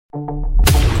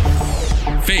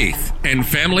Faith and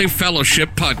Family Fellowship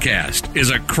Podcast is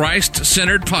a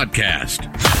Christ-centered podcast.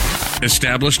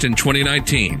 Established in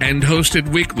 2019 and hosted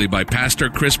weekly by Pastor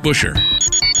Chris Busher.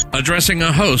 Addressing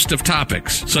a host of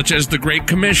topics such as the Great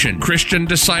Commission, Christian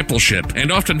discipleship, and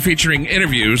often featuring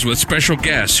interviews with special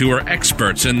guests who are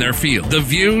experts in their field. The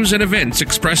views and events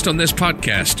expressed on this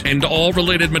podcast and all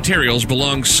related materials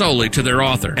belong solely to their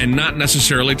author and not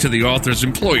necessarily to the author's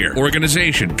employer,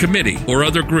 organization, committee, or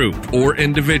other group or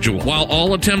individual. While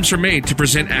all attempts are made to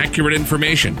present accurate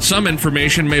information, some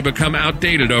information may become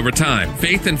outdated over time.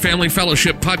 Faith and Family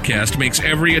Fellowship Podcast makes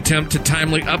every attempt to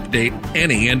timely update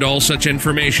any and all such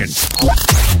information.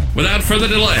 Without further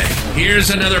delay,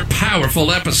 here's another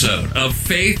powerful episode of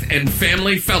Faith and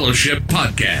Family Fellowship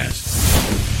Podcast.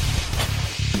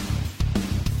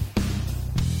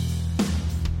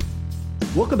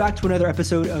 Welcome back to another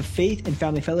episode of Faith and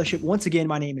Family Fellowship. Once again,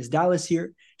 my name is Dallas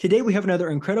here. Today, we have another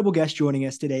incredible guest joining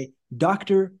us today,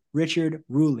 Dr. Richard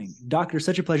Ruling. Doctor,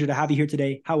 such a pleasure to have you here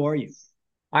today. How are you?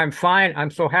 I'm fine.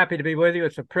 I'm so happy to be with you.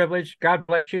 It's a privilege. God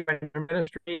bless you and your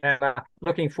ministry, and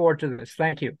looking forward to this.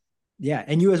 Thank you. Yeah,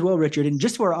 and you as well, Richard. And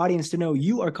just for our audience to know,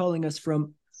 you are calling us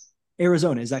from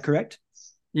Arizona. Is that correct?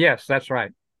 Yes, that's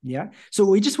right. Yeah. So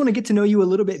we just want to get to know you a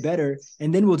little bit better,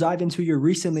 and then we'll dive into your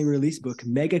recently released book,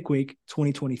 MegaQuake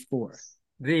 2024.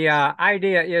 The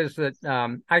idea is that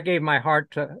I gave my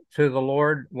heart to the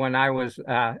Lord when I was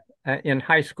in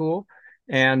high school.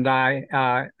 And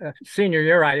senior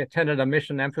year, I attended a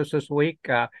mission emphasis week,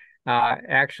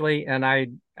 actually, and I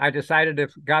decided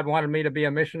if God wanted me to be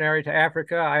a missionary to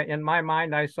Africa, in my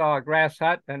mind, I saw a grass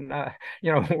hut and,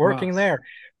 working there.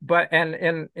 But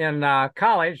in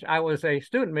college, I was a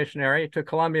student missionary to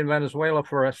Colombia and Venezuela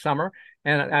for a summer.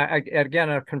 And I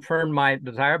confirmed my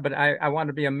desire, but I wanted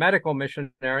to be a medical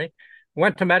missionary,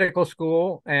 went to medical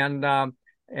school, and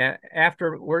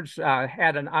afterwards,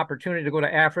 had an opportunity to go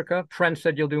to Africa. Friends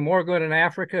said, you'll do more good in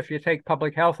Africa if you take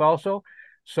public health also.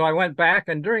 So I went back,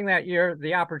 and during that year,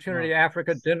 the opportunity to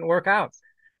Africa didn't work out.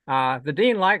 The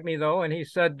dean liked me, though, and he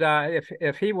said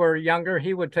if he were younger,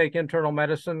 he would take internal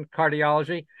medicine,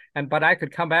 cardiology, but I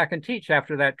could come back and teach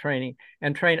after that training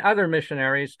and train other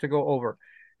missionaries to go over.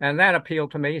 And that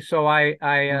appealed to me, so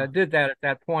I did that at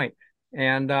that point.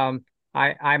 And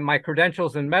my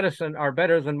credentials in medicine are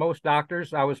better than most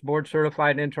doctors. I was board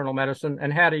certified in internal medicine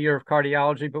and had a year of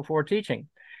cardiology before teaching.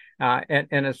 But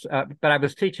I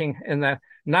was teaching in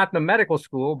not the medical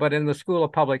school, but in the School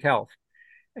of Public Health.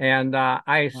 And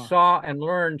I saw and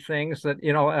learned things that,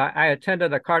 I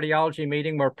attended a cardiology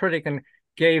meeting where Pritikin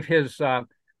gave his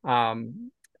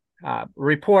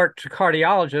report to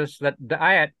cardiologists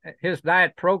that his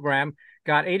diet program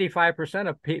got 85%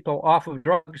 of people off of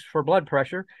drugs for blood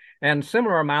pressure and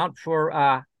similar amount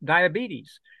for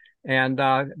diabetes. And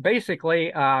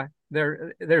basically,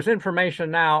 there's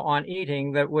information now on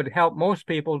eating that would help most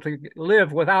people to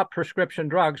live without prescription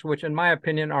drugs, which in my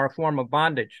opinion are a form of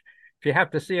bondage. If you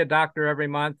have to see a doctor every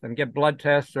month and get blood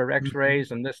tests or x-rays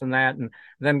and this and that, and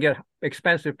then get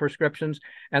expensive prescriptions,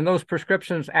 and those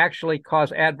prescriptions actually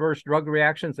cause adverse drug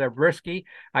reactions, they're risky.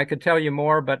 I could tell you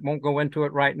more, but won't go into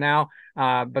it right now.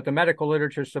 But the medical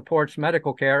literature supports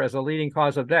medical care as a leading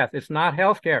cause of death. It's not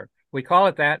healthcare. We call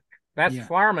it that. That's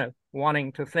pharma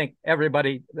wanting to think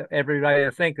everybody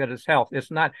to think that it's health. It's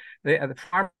not. The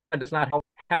pharma does not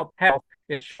help health.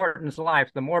 It shortens life.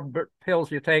 The more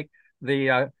pills you take,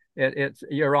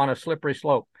 you're on a slippery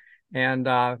slope. And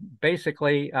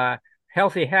basically,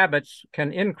 healthy habits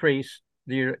can increase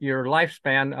your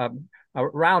lifespan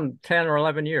around 10 or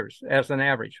 11 years as an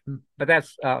average. But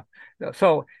that's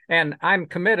and I'm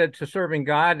committed to serving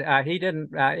God. He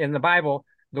didn't, in the Bible,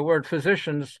 the word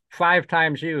physicians 5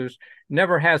 times used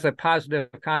never has a positive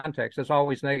context. It's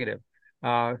always negative.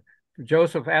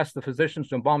 Joseph asked the physicians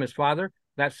to embalm his father.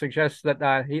 That suggests that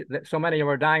that so many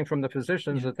were dying from the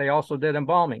physicians that they also did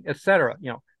embalming, etc.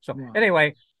 So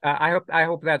anyway, I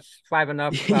hope that's 5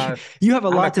 enough. You have a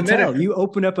lot to tell. You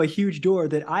open up a huge door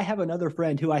that I have another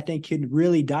friend who I think can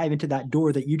really dive into that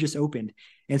door that you just opened.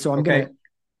 And so I'm going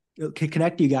to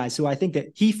connect you guys. So I think that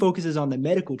he focuses on the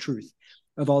medical truth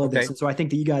of all of this. And so I think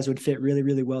that you guys would fit really,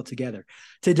 really well together.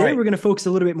 Today, we're going to focus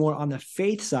a little bit more on the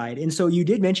faith side. And so you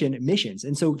did mention missions.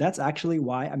 And so that's actually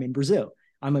why I'm in Brazil.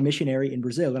 I'm a missionary in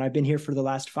Brazil, and I've been here for the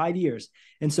last 5 years.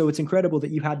 And so it's incredible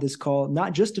that you had this call,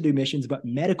 not just to do missions, but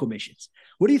medical missions.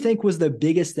 What do you think was the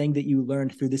biggest thing that you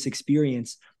learned through this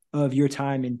experience of your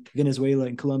time in Venezuela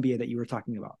and Colombia that you were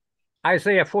talking about?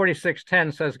 Isaiah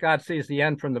 46:10 says God sees the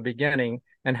end from the beginning,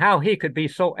 and how he could be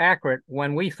so accurate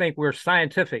when we think we're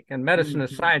scientific, and medicine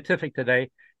is scientific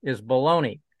today, is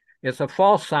baloney. It's a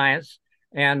false science.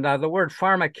 And the word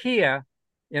pharmakia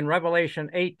in Revelation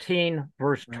 18,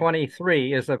 verse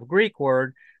 23, is a Greek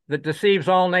word that deceives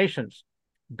all nations,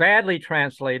 badly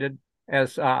translated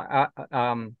as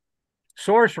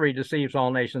sorcery deceives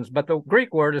all nations. But the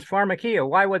Greek word is pharmakia.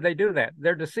 Why would they do that?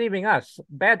 They're deceiving us.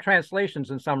 Bad translations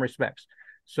in some respects.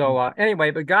 So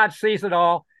anyway, but God sees it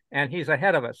all, and he's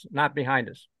ahead of us, not behind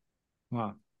us.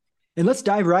 Wow. And let's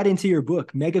dive right into your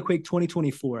book, MegaQuake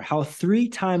 2024, how 3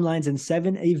 timelines and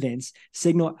 7 events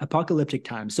signal apocalyptic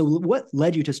times. So what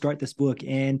led you to start this book?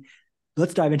 And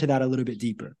let's dive into that a little bit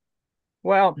deeper.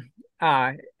 Well,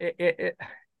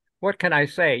 what can I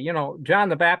say? You know, John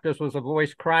the Baptist was a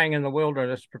voice crying in the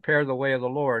wilderness, prepare the way of the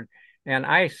Lord. And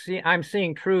I'm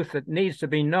seeing truth that needs to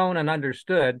be known and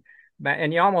understood.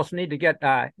 And you almost need to get,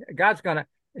 God's going to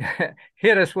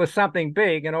hit us with something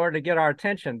big in order to get our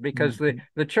attention, because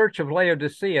the church of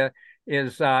Laodicea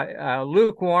is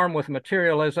lukewarm with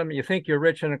materialism. You think you're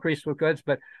rich and increased with goods,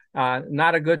 but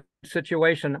not a good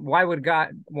situation. Why would God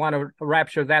want to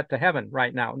rapture that to heaven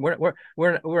right now?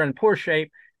 We're in poor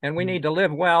shape, and we need to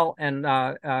live well. And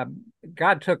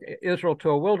God took Israel to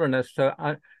a wilderness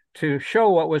to show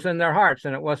what was in their hearts,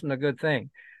 and it wasn't a good thing,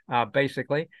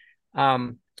 basically.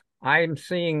 I'm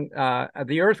seeing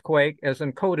the earthquake as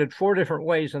encoded 4 different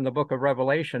ways in the book of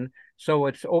Revelation, so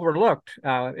it's overlooked.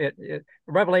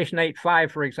 Revelation 8:5,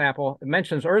 for example,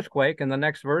 mentions earthquake. In the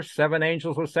next verse, 7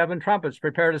 angels with 7 trumpets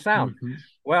prepare to sound.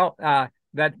 Well,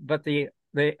 it's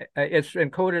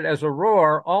encoded as a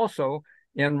roar also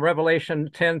in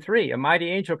Revelation 10:3. A mighty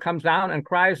angel comes down and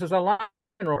cries as a lion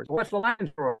roars. What's the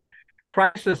lion's roar?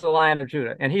 Christ is the Lion of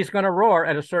Judah, and he's going to roar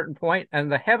at a certain point,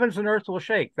 and the heavens and earth will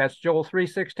shake. That's Joel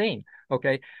 3:16.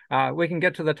 Okay, we can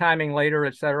get to the timing later,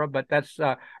 etc., but that's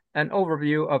an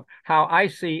overview of how I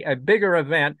see a bigger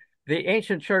event. The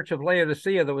ancient church of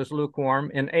Laodicea that was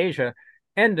lukewarm in Asia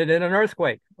ended in an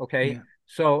earthquake. Okay,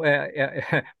 so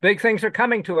big things are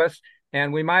coming to us,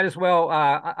 and we might as well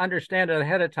understand it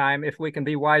ahead of time if we can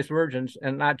be wise virgins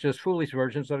and not just foolish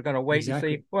virgins that are going to wait and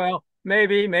see. Well,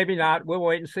 maybe not. We'll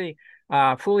wait and see.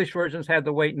 Foolish virgins had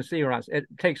the wait and see runs. It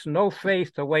takes no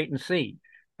faith to wait and see.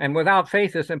 And without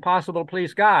faith, it's impossible to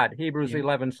please God, Hebrews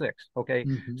 11:6. Okay,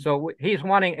 so he's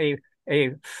wanting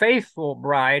a faithful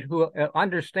bride who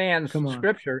understands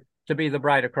Scripture to be the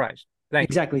bride of Christ.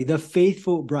 Exactly. The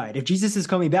faithful bride. If Jesus is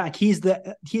coming back, he's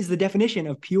the definition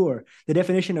of pure, the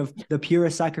definition of the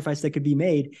purest sacrifice that could be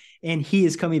made. And he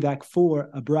is coming back for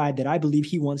a bride that I believe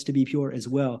he wants to be pure as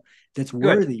well, that's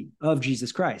worthy of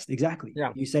Jesus Christ. Exactly.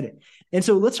 Yeah. You said it. And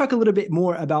so let's talk a little bit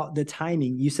more about the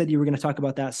timing. You said you were going to talk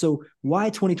about that. So why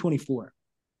 2024?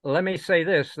 Let me say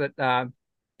this, that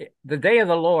the day of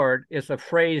the Lord is a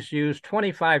phrase used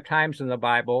 25 times in the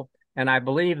Bible. And I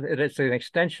believe that it's an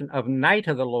extension of night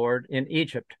of the Lord in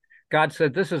Egypt. God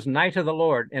said, this is night of the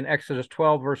Lord in Exodus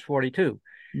 12, verse 42.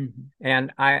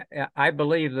 And I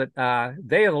believe that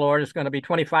day of the Lord is going to be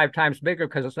 25 times bigger,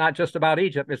 because it's not just about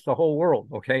Egypt, it's the whole world.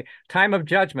 Okay. Time of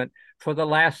judgment for the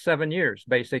last 7 years,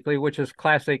 basically, which is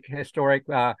classic historic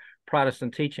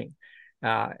Protestant teaching.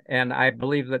 And I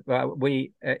believe that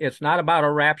it's not about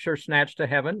a rapture snatched to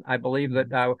heaven. I believe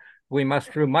that we must,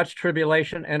 through much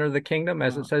tribulation, enter the kingdom,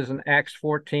 as it says in Acts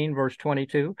 14, verse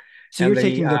 22. So you're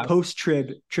taking the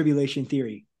post-tribulation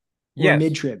theory, or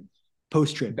mid-trib,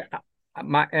 post-trib.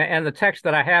 And the text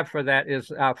that I have for that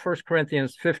is 1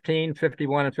 Corinthians 15,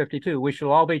 51, and 52. We shall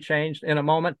all be changed in a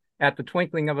moment, at the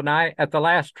twinkling of an eye, at the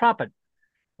last trumpet.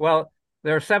 Well,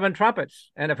 there are 7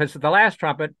 trumpets, and if it's the last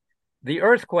trumpet, the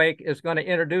earthquake is going to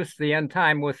introduce the end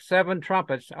time with 7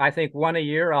 trumpets. I think 1 a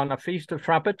year on a Feast of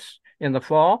Trumpets in the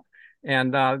fall.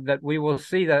 And that we will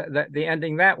see the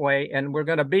ending that way, and we're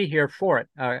going to be here for it.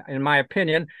 In my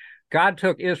opinion, God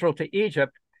took Israel to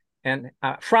Egypt, and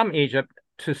from Egypt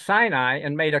to Sinai,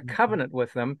 and made a covenant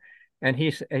with them. And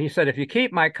he said, if you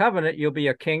keep my covenant, you'll be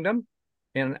a kingdom,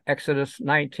 in Exodus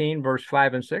 19, verse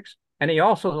 5 and 6. And he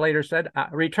also later said,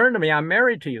 return to me, I'm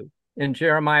married to you, in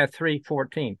Jeremiah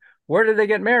 3:14. Where did they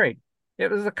get married?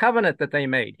 It was a covenant that they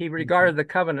made. He regarded the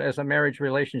covenant as a marriage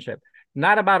relationship,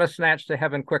 not about a snatch to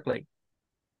heaven quickly.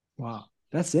 Wow,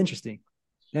 that's interesting.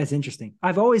 That's interesting.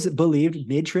 I've always believed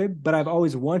mid-trib, but I've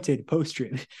always wanted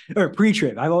post-trib or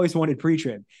pre-trib. I've always wanted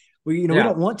pre-trib. We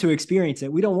don't want to experience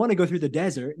it. We don't want to go through the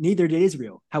desert. Neither did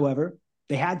Israel. However,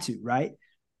 they had to, right?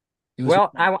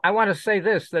 I want to say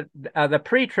this, that the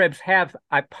pre-tribs have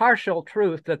a partial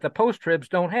truth that the post-tribs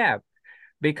don't have,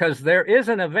 because there is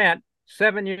an event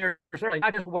 7 years early,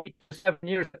 not just wait 7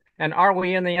 years. And are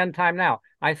we in the end time now?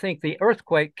 I think the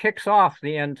earthquake kicks off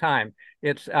the end time.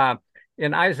 It's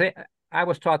in Isaiah. I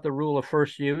was taught the rule of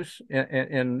first use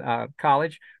in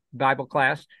college Bible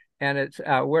class, and it's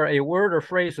where a word or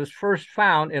phrase is first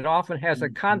found, it often has a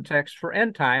context for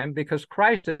end time, because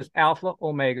Christ is Alpha,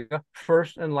 Omega,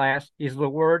 first and last. He's the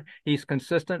Word. He's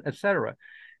consistent, etc.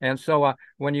 And so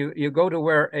when you go to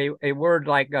where a word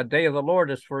like day of the Lord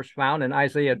is first found in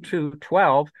Isaiah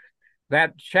 2:12,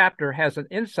 that chapter has an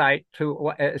insight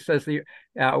to, it says,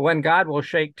 when God will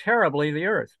shake terribly the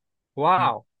earth.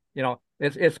 Wow.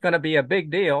 It's going to be a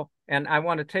big deal. And I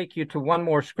want to take you to one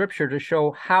more scripture to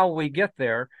show how we get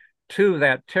there to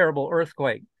that terrible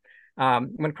earthquake.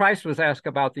 When Christ was asked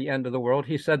about the end of the world,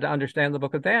 he said to understand the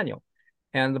book of Daniel.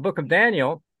 And the book of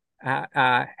Daniel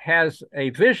has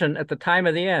a vision at the time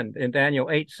of the end in Daniel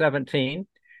 8:17.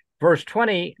 Verse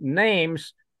 20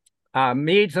 names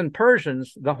Medes and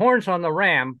Persians, the horns on the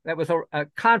ram. That was a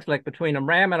conflict between a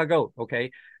ram and a goat,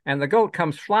 okay? And the goat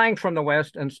comes flying from the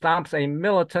west and stomps a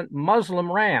militant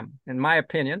Muslim ram, in my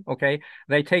opinion, okay?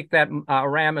 They take that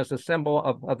ram as a symbol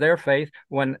of their faith.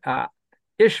 When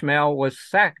Ishmael was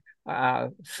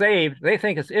saved, they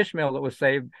think it's Ishmael that was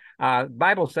saved.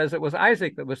 Bible says it was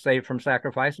Isaac that was saved from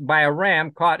sacrifice by a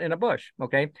ram caught in a bush,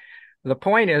 okay? The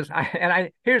point is,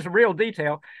 here's a real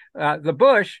detail. The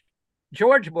bush,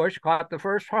 George Bush caught the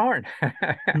first horn.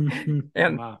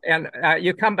 And wow.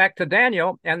 You come back to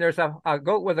Daniel, and there's a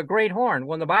goat with a great horn.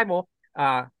 When the Bible,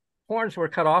 horns were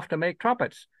cut off to make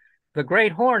trumpets. The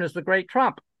great horn is the great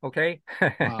trump, okay?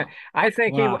 Wow. I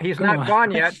think he's not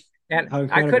gone yet. And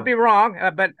I could be wrong,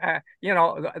 but,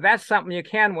 that's something you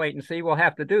can wait and see. We'll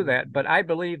have to do that. But I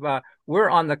believe we're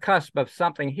on the cusp of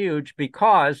something huge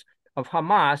because of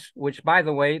Hamas, which, by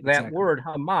the way, that word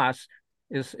Hamas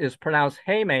is pronounced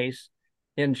Hamas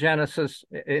in Genesis,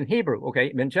 in Hebrew,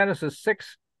 okay? In Genesis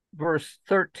 6, verse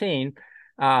 13,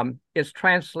 it's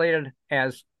translated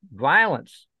as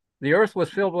violence. The earth was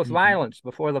filled with violence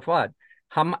before the flood.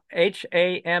 Hamas,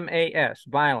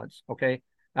 violence, okay?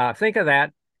 Think of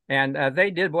that. And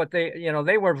they did what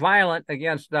they were violent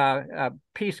against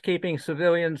peacekeeping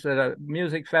civilians at a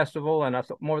music festival, and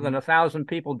more than 1,000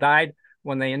 people died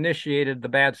when they initiated the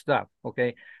bad stuff,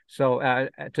 okay? So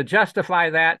to justify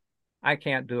that, I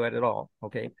can't do it at all,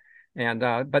 okay? And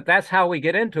but that's how we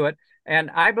get into it.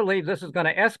 And I believe this is going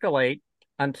to escalate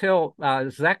until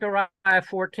Zechariah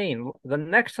 14, the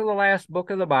next to the last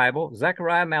book of the Bible,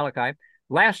 Zechariah, Malachi,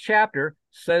 last chapter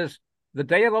says the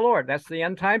day of the Lord, that's the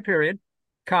end time period,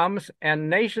 comes, and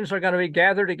nations are going to be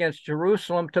gathered against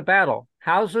Jerusalem to battle.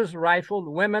 Houses rifled,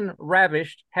 women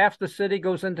ravished, half the city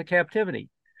goes into captivity.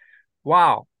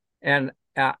 Wow. And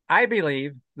I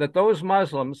believe that those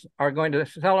Muslims are going to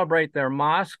celebrate their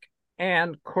mosque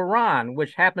and Quran,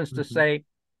 which happens to say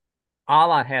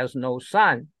Allah has no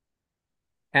son.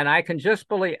 And I can just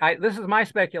believe, this is my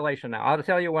speculation now. I'll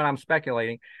tell you what I'm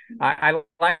speculating. I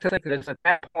like to think that it's at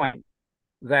that point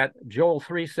that Joel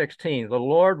 3:16, the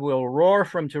Lord will roar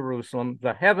from Jerusalem,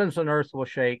 the heavens and earth will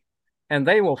shake, and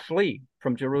they will flee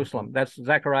from Jerusalem. That's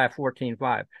Zechariah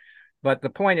 14:5. But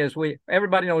the point is,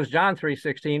 everybody knows John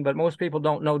 3:16, but most people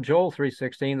don't know Joel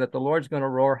 3:16, that the Lord's going to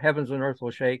roar, heavens and earth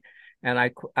will shake. And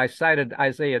I cited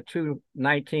Isaiah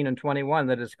 2:19 and 21,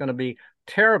 that it's going to be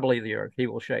terribly the earth he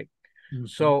will shake.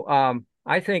 So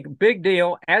I think big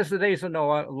deal. As the days of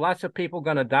Noah, lots of people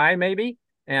going to die maybe,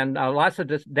 and lots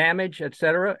of damage,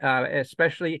 etc.,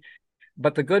 especially.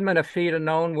 But the good man of feet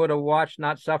unknown would have watched,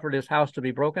 not suffered his house to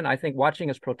be broken. I think watching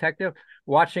is protective.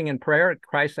 Watching in prayer,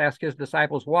 Christ asked his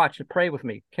disciples, watch and pray with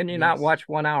me. Can you not watch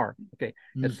 1 hour? Okay,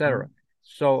 etc.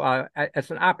 So it's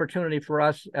an opportunity for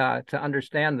us to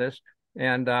understand this.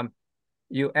 And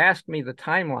you asked me the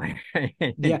timeline.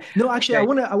 Yeah. No, actually,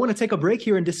 okay. I want to take a break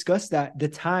here and discuss that. The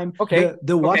time,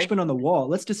 the watchman on the wall.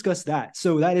 Let's discuss that.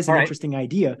 So that is an interesting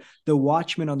idea, the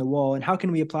watchman on the wall. And how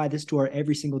can we apply this to our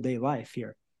every single day life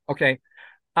here? Okay.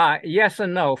 Yes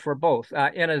and no for both.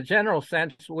 In a general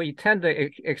sense, we tend to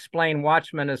explain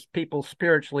watchmen as people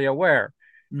spiritually aware.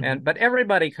 But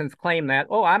everybody can claim that,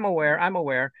 I'm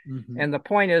aware. And the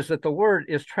point is that the word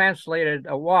is translated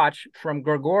a watch from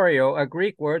Gregorio, a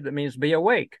Greek word that means be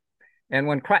awake. And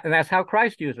and that's how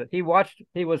Christ used it. He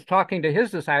was talking to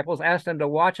his disciples, asked them to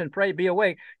watch and pray, be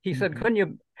awake. He said, couldn't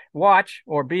you watch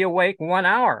or be awake 1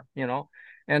 hour,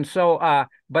 And so,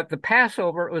 but the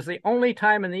Passover was the only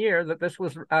time in the year that this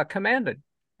was commanded.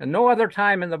 And no other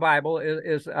time in the Bible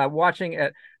is watching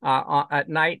at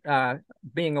night,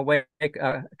 being awake,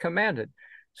 commanded.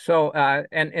 So,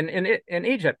 and in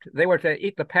Egypt, they were to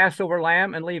eat the Passover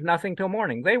lamb and leave nothing till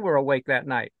morning. They were awake that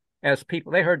night as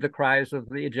people. They heard the cries of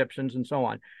the Egyptians and so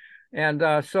on.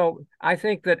 And so I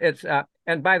think that it's,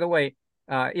 and by the way,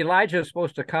 Elijah is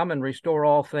supposed to come and restore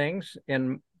all things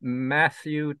in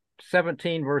Matthew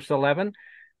 17, verse 11.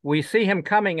 We see him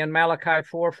coming in Malachi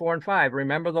 4, 4, and 5.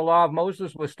 Remember the law of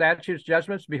Moses with statutes,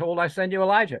 judgments? Behold, I send you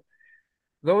Elijah.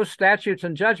 Those statutes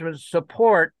and judgments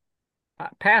support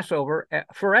Passover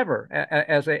forever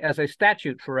as a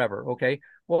statute forever. Okay.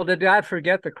 Well, did God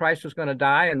forget that Christ was going to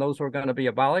die and those were going to be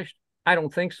abolished? I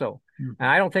don't think so. Mm-hmm. And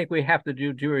I don't think we have to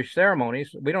do Jewish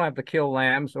ceremonies. We don't have to kill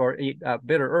lambs or eat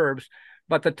bitter herbs,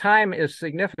 but the time is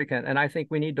significant. And I think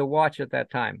we need to watch at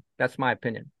that time. That's my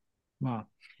opinion. Wow.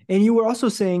 And you were also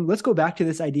saying, let's go back to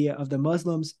this idea of the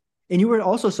Muslims. And you were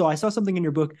also, I saw something in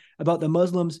your book about the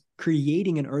Muslims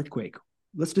creating an earthquake.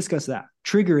 Let's discuss that.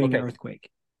 Triggering an earthquake.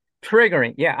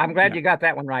 Triggering. Yeah, I'm glad you got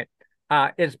that one right.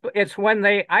 It's when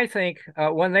they, I think,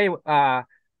 when they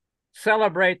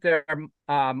celebrate their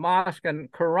mosque and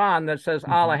Quran that says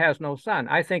Allah has no son.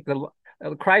 I think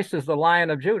Christ is the Lion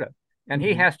of Judah, and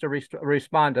he has to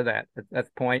respond to that at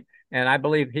that point. And I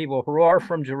believe he will roar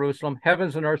from Jerusalem.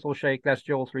 Heavens and earth will shake. That's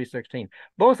Joel 3:16.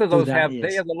 Both of those have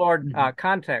Day of the Lord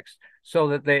context, so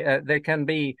that they can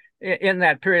be in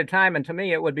that period of time. And to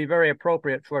me, it would be very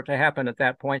appropriate for it to happen at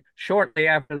that point, shortly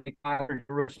after they conquer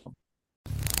Jerusalem.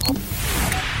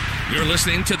 You're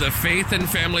listening to the Faith and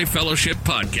Family Fellowship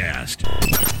Podcast.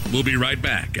 We'll be right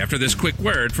back after this quick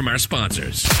word from our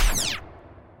sponsors.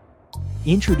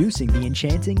 Introducing the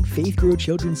enchanting Faith Grow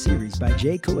Children series by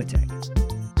Jay Koatek.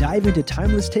 Dive into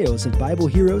timeless tales of Bible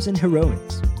heroes and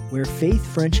heroines, where faith,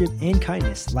 friendship, and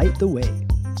kindness light the way.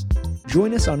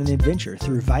 Join us on an adventure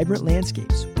through vibrant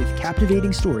landscapes with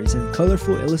captivating stories and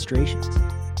colorful illustrations.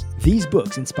 These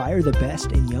books inspire the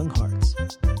best in young hearts.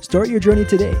 Start your journey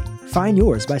today. Find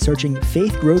yours by searching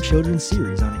Faith Grow Children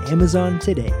series on Amazon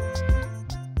today.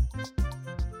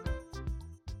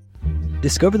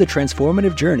 Discover the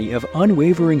transformative journey of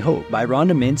unwavering hope by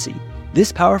Rhonda Mincy.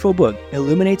 This powerful book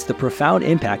illuminates the profound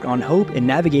impact on hope in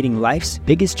navigating life's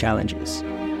biggest challenges.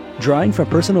 Drawing from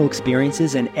personal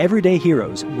experiences and everyday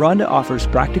heroes, Rhonda offers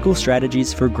practical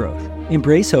strategies for growth.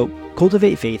 Embrace hope,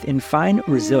 cultivate faith, and find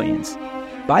resilience.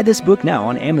 Buy this book now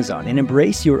on Amazon and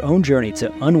embrace your own journey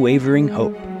to unwavering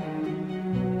hope.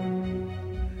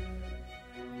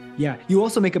 Yeah, you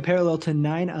also make a parallel to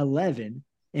 9/11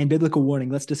 and biblical warning.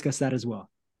 Let's discuss that as well.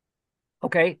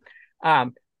 Okay.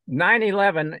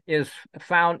 9/11 is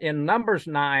found in Numbers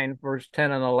 9, verse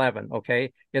 10 and 11.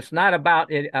 Okay. It's not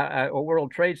about a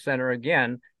World Trade Center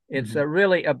again. It's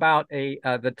really about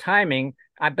the timing.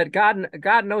 But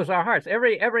God knows our hearts.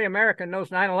 Every American knows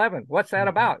 9/11. What's that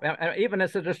about? Even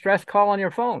it's a distress call on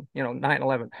your phone,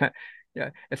 9/11,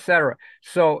 yeah, etc.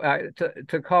 So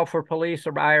to call for police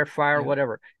or fire,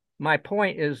 whatever. My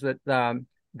point is that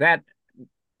that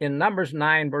in Numbers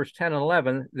 9, verse 10 and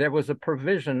 11, there was a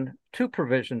provision, two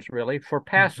provisions really, for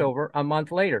Passover a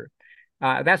month later.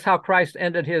 That's how Christ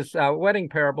ended his wedding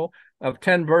parable of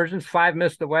 10 virgins, 5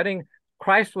 missed the wedding.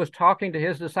 Christ was talking to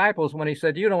his disciples when he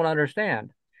said, you don't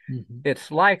understand. It's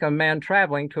like a man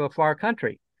traveling to a far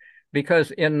country.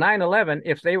 Because in 9/11,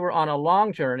 if they were on a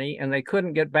long journey and they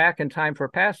couldn't get back in time for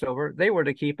Passover, they were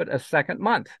to keep it a second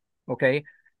month. Okay.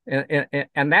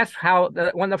 And that's how,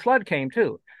 when the flood came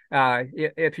too.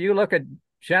 If you look at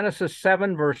Genesis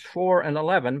 7, verse 4 and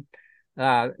 11,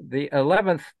 the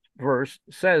 11th verse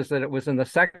says that it was in the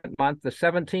second month, the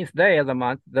 17th day of the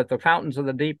month, that the fountains of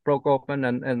the deep broke open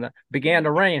and began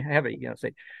to rain heavy.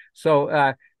 See,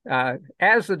 so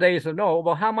as the days of Noah.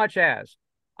 Well, how much as?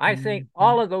 I think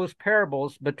all of those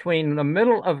parables between the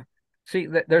middle of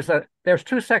there's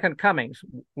 2 second comings,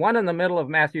 one in the middle of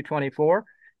Matthew 24.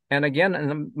 And again,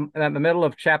 in the middle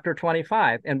of chapter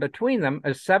 25, and between them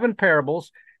is 7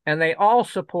 parables, and they all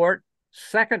support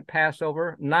second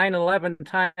Passover, 9/11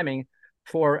 timing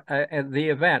for the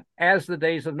event as the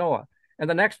days of Noah. And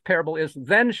the next parable is,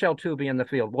 then shall 2 be in the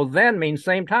field. Well, then means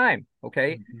same time,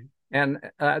 okay? And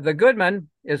the Goodman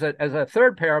is a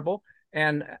third parable,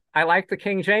 and I like the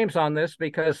King James on this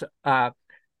because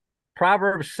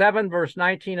Proverbs 7, verse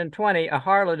 19 and 20, a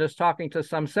harlot is talking to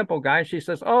some simple guy. She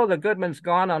says, oh, the goodman's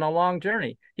gone on a long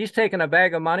journey. He's taken a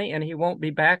bag of money and he won't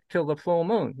be back till the full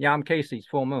moon. Yom Casey's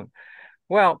full moon.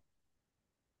 Well,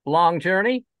 long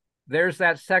journey. There's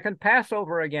that second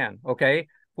Passover again. Okay.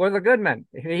 For the goodman,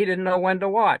 he didn't know when to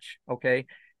watch. Okay.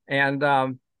 And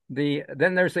then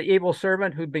there's the evil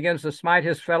servant who begins to smite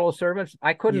his fellow servants.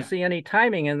 I couldn't see any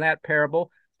timing in that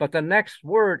parable. But the next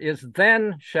word is,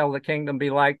 then shall the kingdom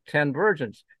be like 10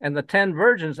 virgins. And the 10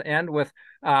 virgins end with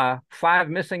 5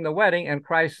 missing the wedding, and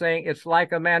Christ saying it's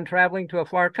like a man traveling to a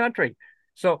far country.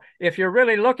 So if you're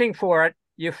really looking for it,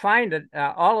 you find it.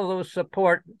 All of those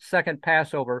support second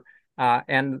Passover,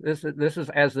 and this is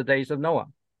as the days of Noah.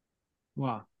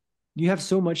 Wow. You have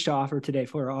so much to offer today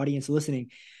for our audience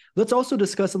listening. Let's also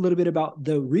discuss a little bit about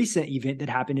the recent event that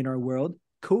happened in our world.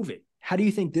 COVID. How do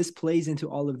you think this plays into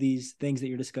all of these things that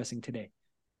you're discussing today?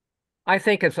 I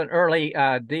think it's an early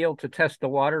deal to test the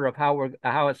water of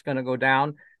how it's going to go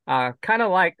down. Kind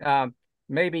of like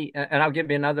maybe, and I'll give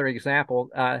you another example.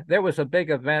 There was a big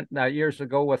event years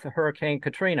ago with Hurricane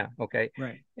Katrina. Okay,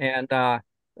 right, and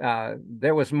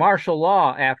there was martial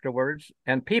law afterwards,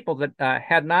 and people that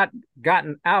had not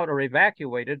gotten out or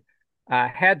evacuated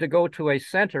had to go to a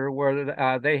center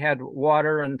where they had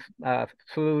water and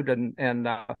food and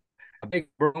a big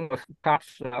room with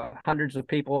hundreds of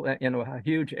people in a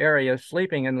huge area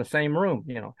sleeping in the same room.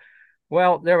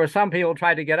 Well, there were some people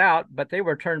tried to get out, but they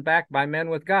were turned back by men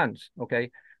with guns.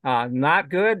 Okay. Not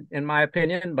good in my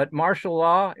opinion, but martial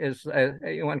law is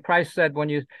when Christ said, when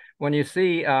you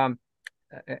see,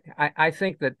 I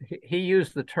think that he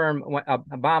used the term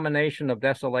abomination of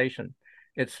desolation.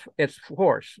 It's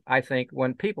force. I think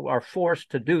when people are forced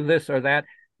to do this or that,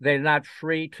 they're not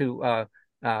free to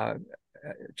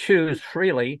choose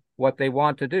freely what they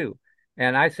want to do.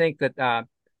 And I think that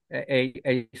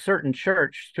a certain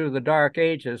church through the Dark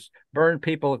Ages burned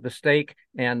people at the stake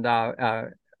and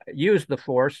used the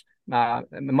force.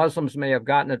 Muslims may have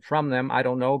gotten it from them. I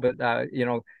don't know, but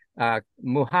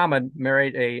Muhammad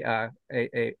married a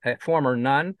former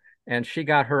nun, and she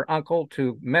got her uncle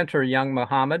to mentor young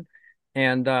Muhammad.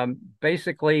 And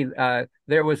basically,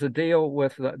 there was a deal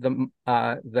with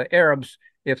the Arabs.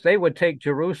 If they would take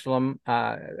Jerusalem,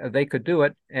 they could do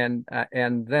it, and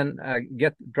then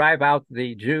drive out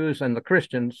the Jews and the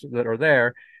Christians that are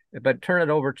there, but turn it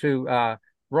over to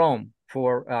Rome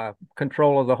for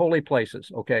control of the holy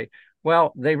places. Okay.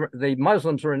 Well, the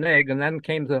Muslims reneged, and then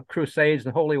came the Crusades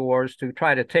and Holy Wars to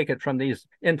try to take it from these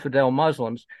infidel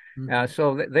Muslims.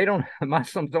 So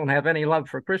Muslims don't have any love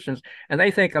for Christians, and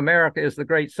they think America is the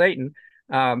great Satan.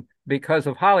 Because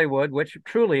of Hollywood, which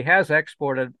truly has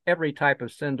exported every type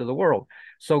of sin to the world.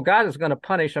 So God is going to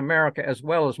punish America as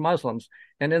well as Muslims.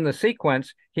 And in the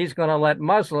sequence, he's going to let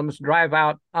Muslims drive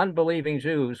out unbelieving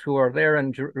Jews who are there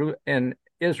in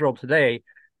Israel today,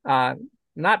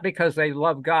 not because they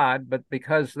love God, but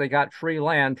because they got free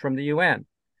land from the UN,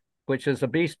 which is a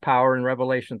beast power in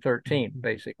Revelation 13,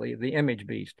 basically, the image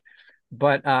beast.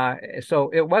 But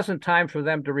so it wasn't time for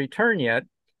them to return yet.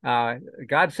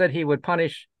 God said he would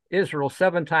punish Israel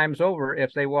 7 times over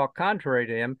if they walk contrary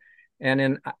to him. And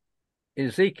in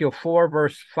Ezekiel 4,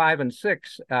 verse 5 and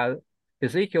 6,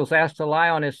 Ezekiel's asked to lie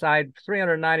on his side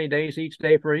 390 days each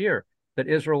day for a year, that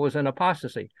Israel was in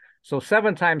apostasy. So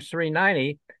 7 times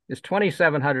 390 is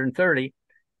 2,730.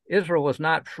 Israel was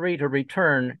not free to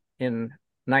return in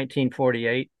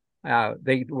 1948.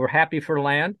 They were happy for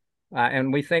land.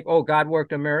 And we think, oh, God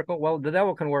worked a miracle. Well, the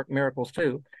devil can work miracles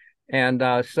too.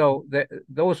 And so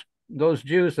those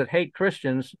Jews that hate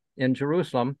Christians in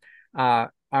Jerusalem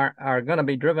are going to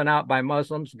be driven out by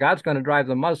Muslims. God's going to drive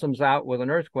the Muslims out with an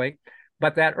earthquake.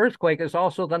 But that earthquake is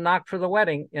also the knock for the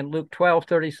wedding in Luke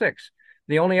 12:36.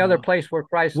 The only other place where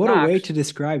Christ knocks. What a way to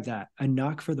describe that. A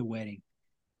knock for the wedding.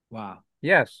 Wow.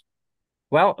 Yes.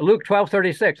 Well, Luke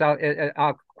 12:36,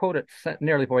 I'll quote it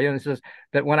nearly for you. And it says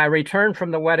that when I return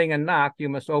from the wedding and knock, you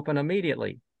must open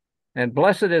immediately. And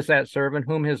blessed is that servant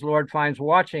whom his Lord finds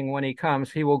watching when he comes.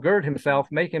 He will gird himself,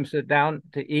 make him sit down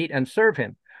to eat, and serve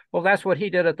him. Well, that's what he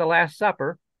did at the Last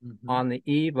Supper on the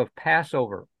eve of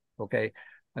Passover. Okay,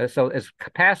 so it's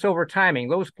Passover timing.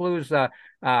 Those clues,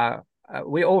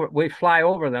 we fly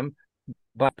over them,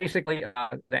 but basically,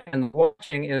 and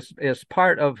watching is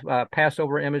part of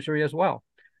Passover imagery as well.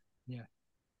 Yeah.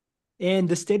 And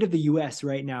the state of the U.S.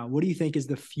 right now, what do you think is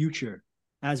the future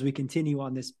as we continue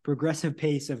on this progressive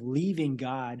pace of leaving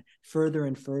God further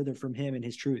and further from him and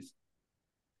his truth?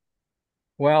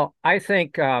 Well, I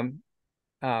think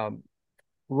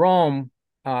Rome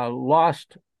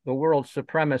lost the world's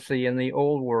supremacy in the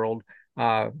old world.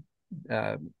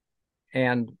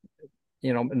 And,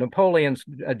 Napoleon's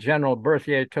general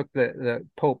Berthier took the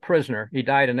Pope prisoner. He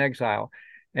died in exile.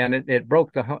 And it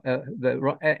broke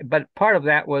but part of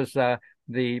that was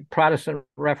the Protestant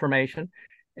Reformation.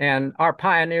 And our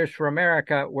pioneers for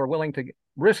America were willing to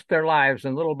risk their lives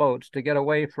in little boats to get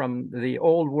away from the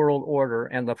old world order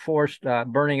and the forced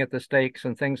burning at the stakes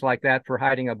and things like that for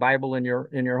hiding a Bible in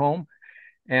your home.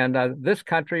 And this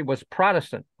country was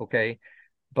Protestant, okay?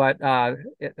 But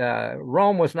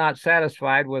Rome was not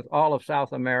satisfied with all of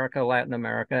South America, Latin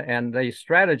America, and they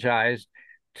strategized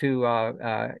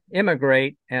to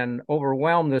immigrate and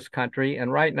overwhelm this country.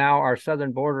 And right now, our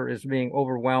southern border is being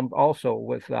overwhelmed also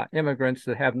with immigrants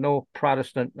that have no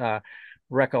Protestant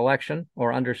recollection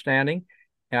or understanding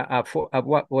of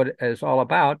what is all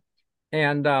about.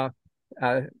 And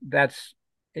that's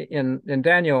in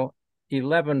Daniel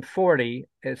 1140.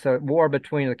 It's a war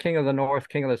between the king of the north,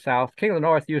 king of the south. King of the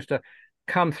north used to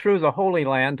come through the Holy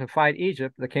Land to fight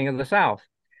Egypt, the king of the south.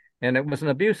 And it was an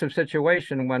abusive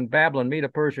situation when Babylon, Medo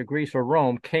Persia, Greece, or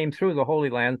Rome came through the Holy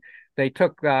Land. They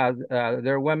took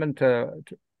their women to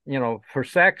for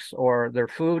sex or their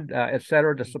food,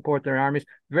 etc., to support their armies.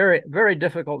 Very, very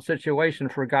difficult situation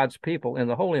for God's people in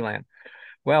the Holy Land.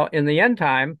 Well, in the end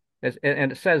time,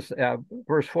 and it says,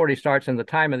 verse 40 starts, in the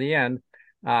time of the end,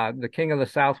 the king of the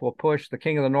south will push, the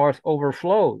king of the north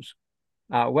overflows.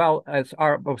 Well, it's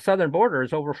our southern border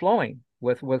is overflowing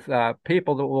with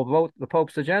people that will vote the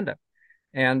Pope's agenda.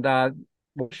 And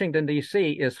Washington,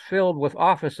 D.C. is filled with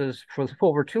offices for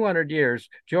over 200 years.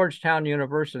 Georgetown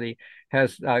University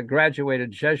has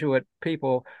graduated Jesuit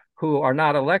people who are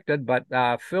not elected, but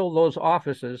fill those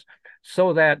offices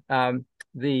so that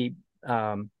the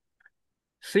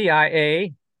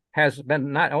CIA has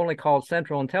been not only called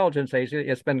Central Intelligence Agency,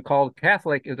 it's been called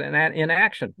Catholic in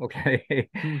action. Okay,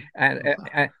 and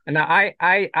now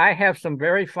I have some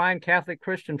very fine Catholic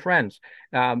Christian friends.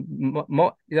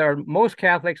 Most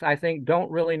Catholics, I think,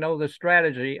 don't really know the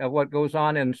strategy of what goes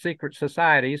on in secret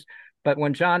societies. But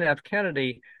when John F.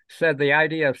 Kennedy said the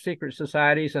idea of secret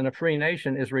societies and a free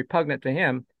nation is repugnant to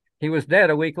him, he was dead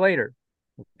a week later.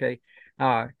 Okay.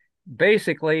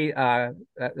 Basically,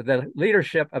 the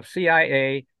leadership of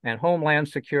CIA and Homeland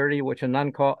Security, which a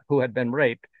nun who had been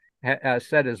raped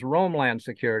said is Romeland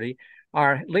Security,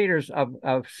 are leaders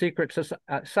of secret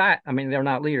society. I mean, they're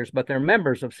not leaders, but they're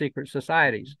members of secret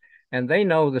societies, and they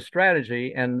know the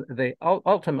strategy. And they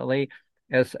ultimately,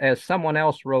 as someone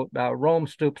else wrote, Rome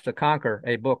Stoops to Conquer,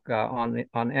 a book on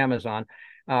Amazon.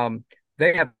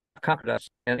 They have conquered us,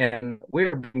 and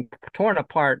we're being torn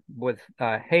apart with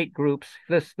hate groups,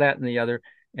 this, that, and the other.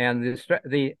 And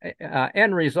the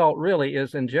end result really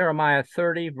is in Jeremiah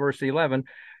 30, verse 11.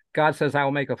 God says, I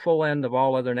will make a full end of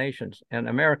all other nations, and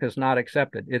America is not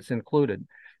accepted. It's included.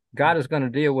 God is going to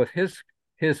deal with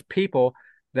his people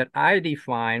that I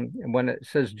define. And when it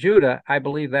says Judah, I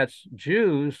believe that's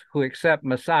Jews who accept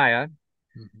Messiah.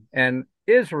 Mm-hmm. And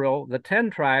Israel, the 10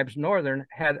 tribes, northern,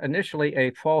 had initially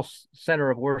a false center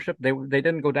of worship. They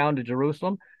didn't go down to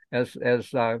Jerusalem as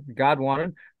God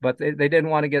wanted, but they didn't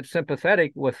want to get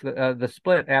sympathetic with the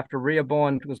split after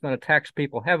Rehoboam was going to tax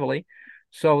people heavily.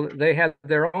 So they had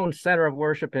their own center of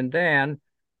worship in Dan.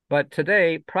 But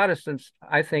today, Protestants,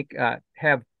 I think,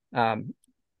 have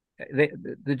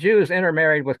the Jews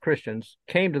intermarried with Christians,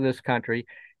 came to this country,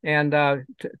 and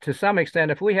to some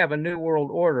extent, if we have a new world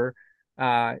order,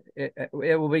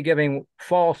 it will be giving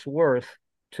false worth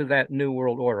to that new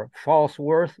world order. False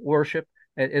worship.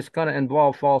 It's going to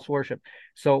involve false worship.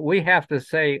 So we have to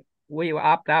say we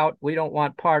opt out. We don't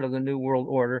want part of the new world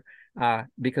order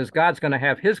because God's going to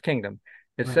have his kingdom.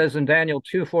 It right. says in Daniel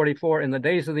 2:44, in the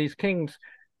days of these kings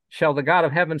shall the God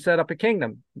of heaven set up a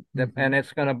kingdom, mm-hmm. and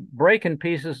it's going to break in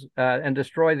pieces and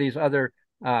destroy these other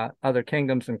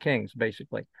kingdoms and kings,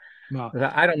 basically. Wow.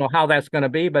 I don't know how that's going to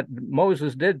be, but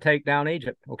Moses did take down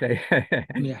Egypt. Okay.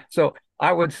 Yeah. So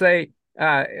I would say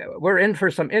we're in for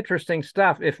some interesting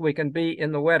stuff if we can be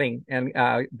in the wedding and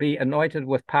be anointed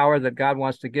with power that God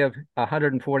wants to give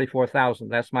 144,000.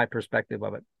 That's my perspective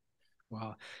of it.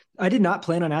 Wow. I did not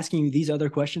plan on asking you these other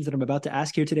questions that I'm about to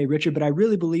ask here today, Richard, but I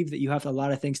really believe that you have a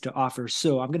lot of things to offer.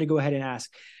 So I'm going to go ahead and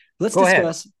ask. Let's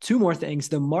discuss two more things,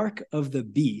 the mark of the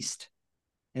beast,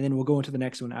 and then we'll go into the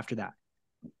next one after that.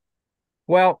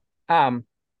 Well,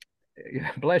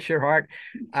 bless your heart.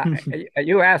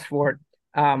 You asked for it.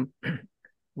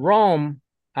 Rome,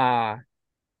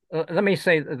 let me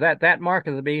say that mark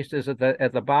of the beast is at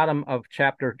the bottom of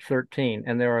chapter 13,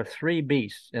 and there are 3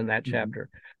 beasts in that chapter.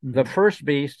 Mm-hmm. The first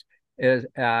beast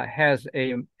has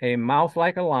a mouth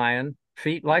like a lion,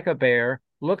 feet like a bear,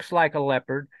 looks like a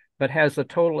leopard, but has a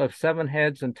total of 7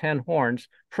 heads and 10 horns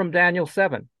from Daniel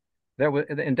 7.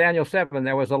 In Daniel 7,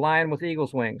 there was a lion with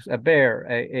eagle's wings, a bear,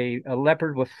 a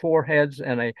leopard with 4 heads,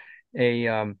 and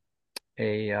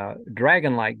a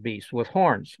dragon-like beast with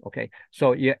horns. Okay,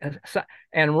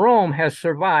 and Rome has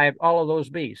survived all of those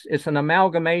beasts. It's an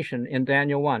amalgamation in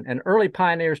Daniel 1. And early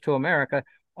pioneers to America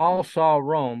all saw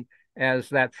Rome as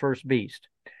that first beast.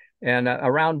 And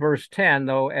around verse 10,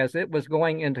 though, as it was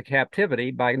going into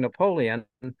captivity by Napoleon,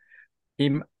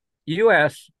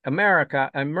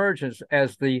 America emerges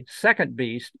as the second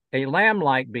beast, a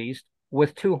lamb-like beast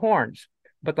with 2 horns,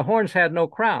 but the horns had no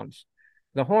crowns.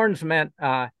 The horns meant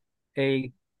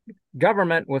a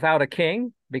government without a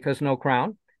king, because no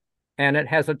crown, and it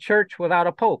has a church without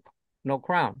a pope, no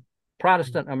crown.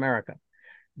 Protestant America.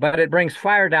 But it brings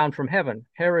fire down from heaven,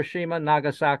 Hiroshima,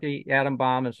 Nagasaki, atom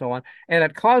bomb, and so on, and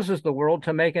it causes the world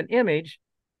to make an image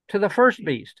to the first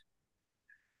beast.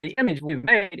 the image we've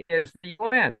made is the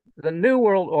UN. The New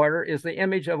World Order is the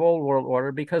image of Old World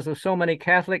Order because of so many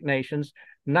Catholic nations,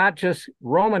 not just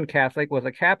Roman Catholic with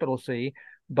a capital C,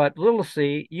 but little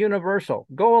c, universal.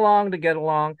 Go along to get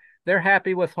along. They're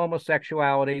happy with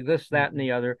homosexuality, this, that, and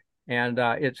the other. And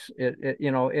they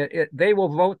will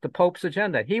vote the Pope's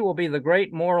agenda. He will be the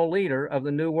great moral leader of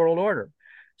the New World Order.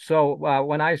 So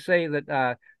when I say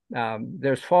that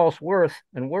there's false worth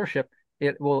and worship,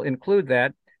 it will include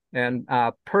that. And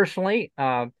personally,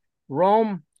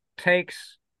 Rome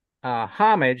takes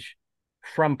homage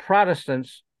from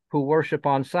Protestants who worship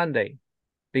on Sunday,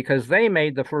 because they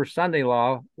made the first Sunday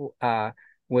law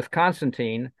with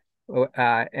Constantine,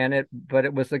 but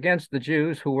it was against the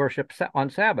Jews who worship on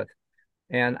Sabbath.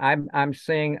 And I'm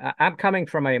saying I'm coming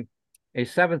from a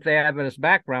Seventh-day Adventist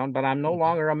background, but I'm no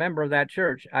longer a member of that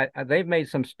church. They've made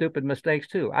some stupid mistakes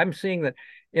too. I'm seeing that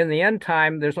in the end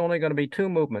time, there's only going to be two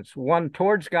movements: one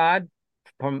towards God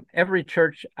from every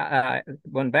church.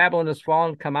 When Babylon has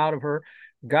fallen, come out of her,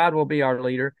 God will be our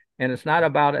leader, and it's not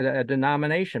about a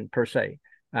denomination per se.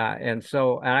 And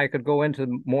I could go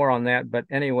into more on that, but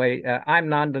anyway, I'm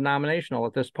non-denominational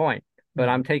at this point, but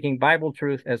I'm taking Bible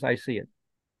truth as I see it.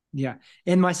 Yeah.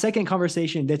 And my second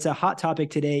conversation that's a hot topic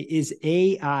today is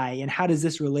AI. And how does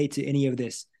this relate to any of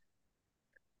this?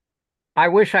 I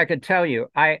wish I could tell you.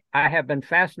 I have been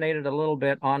fascinated a little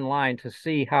bit online to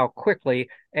see how quickly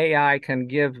AI can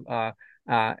give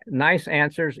nice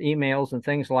answers, emails, and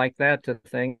things like that to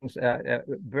things,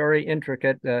 very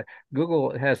intricate.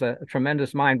 Google has a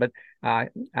tremendous mind, but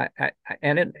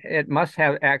it must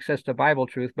have access to Bible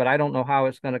truth, but I don't know how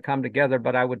it's going to come together.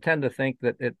 But I would tend to think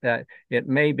that it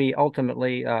may be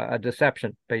ultimately a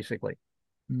deception, basically.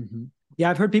 Mm-hmm.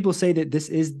 Yeah, I've heard people say that this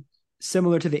is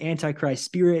similar to the Antichrist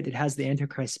spirit. It has the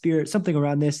Antichrist spirit, something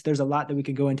around this. There's a lot that we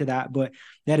could go into that, but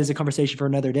that is a conversation for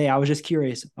another day. I was just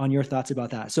curious on your thoughts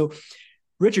about that. So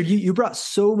Richard, you brought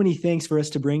so many things for us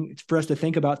to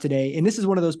think about today. And this is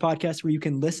one of those podcasts where you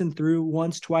can listen through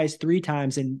once, twice, three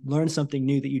times and learn something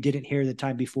new that you didn't hear the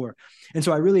time before. And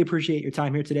so I really appreciate your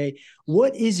time here today.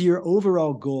 What is your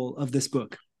overall goal of this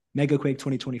book, MegaQuake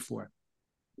 2024?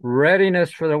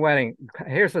 Readiness for the wedding.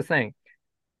 Here's the thing.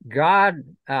 Christ,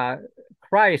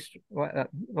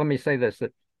 let me say this,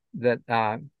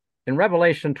 that in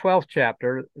Revelation 12th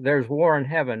chapter, there's war in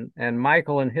heaven, and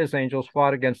Michael and his angels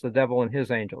fought against the devil and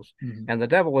his angels, and the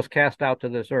devil was cast out to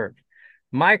this earth.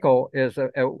 Michael is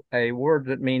a word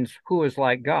that means who is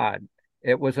like God.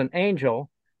 It was an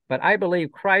angel, but I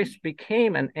believe Christ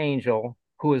became an angel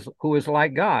who is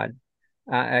like God.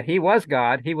 He was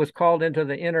God. He was called into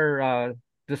the inner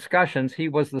discussions. He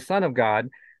was the Son of God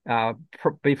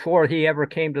before he ever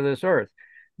came to this earth.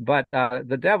 But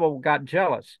the devil got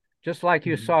jealous. Just like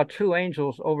you saw two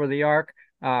angels over the ark,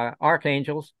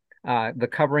 archangels, the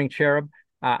covering cherub.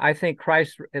 I think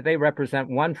they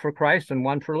represent one for Christ and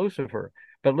one for Lucifer.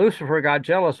 But Lucifer got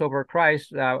jealous over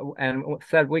Christ and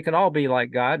said, we can all be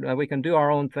like God. We can do our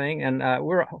own thing, and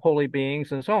we're holy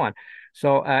beings, and so on.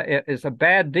 So it's a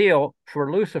bad deal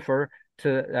for Lucifer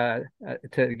to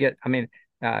get. I mean,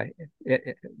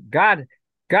 God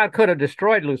could have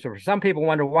destroyed Lucifer. Some people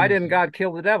wonder, why didn't God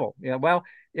kill the devil? Well,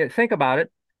 think about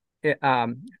it.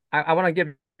 I want to give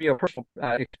you a personal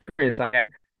experience I had.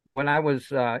 When I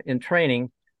was in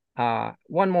training,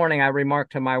 one morning I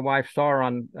remarked to my wife, saw her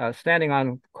on standing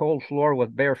on cold floor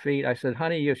with bare feet. I said,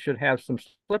 honey, you should have some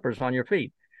slippers on your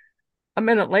feet. A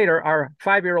minute later, our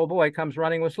 5-year-old boy comes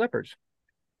running with slippers.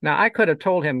 Now, I could have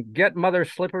told him, get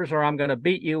mother's slippers or I'm going to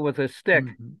beat you with a stick,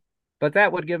 but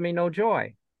that would give me no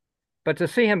joy. But to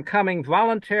see him coming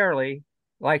voluntarily,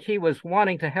 like he was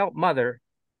wanting to help mother,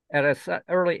 at an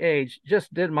early age,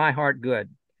 just did my heart good.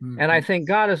 And I think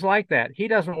God is like that. He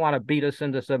doesn't want to beat us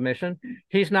into submission.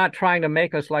 He's not trying to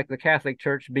make us like the Catholic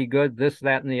Church, be good, this,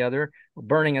 that, and the other,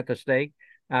 burning at the stake.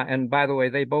 And by the way,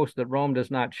 they boast that Rome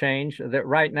does not change. That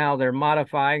right now they're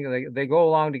modifying. They go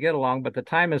along to get along, but the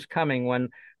time is coming when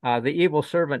the evil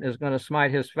servant is going to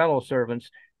smite his fellow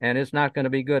servants, and it's not going to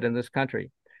be good in this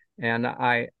country. And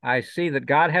I see that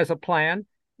God has a plan.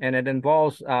 And it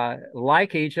involves,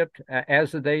 like Egypt,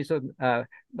 as the days of,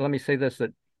 let me say this,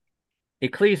 that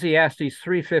Ecclesiastes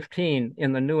 3:15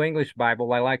 in the New English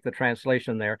Bible, I like the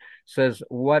translation there, says,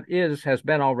 what is has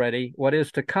been already, what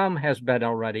is to come has been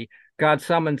already. God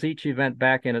summons each event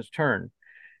back in its turn.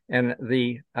 And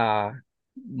the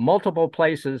multiple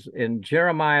places in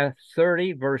Jeremiah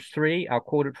 30, verse 3, I'll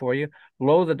quote it for you.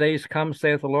 Lo, the days come,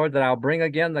 saith the Lord, that I'll bring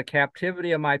again the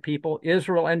captivity of my people,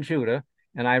 Israel and Judah,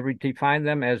 and I define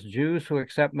them as Jews who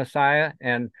accept Messiah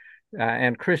and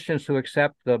Christians who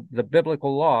accept the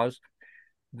biblical laws.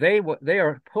 They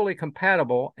are fully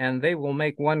compatible, and they will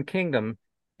make one kingdom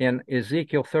in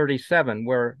Ezekiel 37,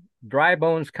 where dry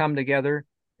bones come together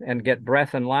and get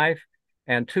breath and life,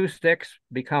 and two sticks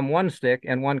become one stick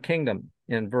and one kingdom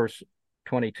in verse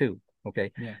 22.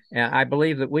 Okay. Yes. And I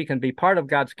believe that we can be part of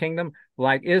God's kingdom,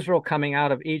 like Israel coming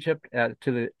out of Egypt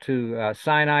to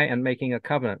Sinai and making a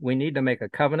covenant. We need to make a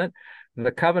covenant.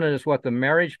 The covenant is what the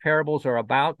marriage parables are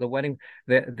about. The wedding,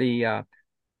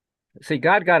 see,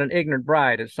 God got an ignorant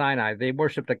bride at Sinai. They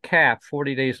worshipped a calf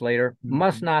 40 days later. Mm-hmm.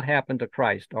 Must not happen to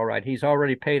Christ. All right. He's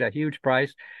already paid a huge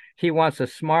price. He wants a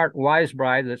smart, wise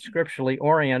bride that's scripturally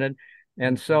oriented.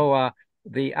 And so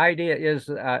the idea is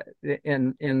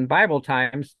in Bible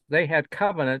times, they had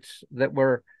covenants that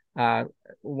were,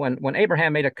 when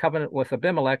Abraham made a covenant with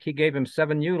Abimelech, he gave him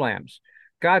 7 ewe lambs.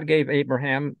 God gave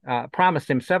Abraham, promised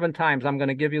him 7 times, I'm going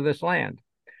to give you this land.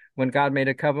 When God made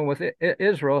a covenant with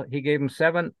Israel, he gave him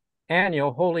 7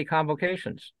 annual holy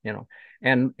convocations,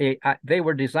 and they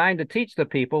were designed to teach the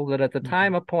people that at the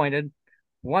time appointed,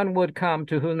 one would come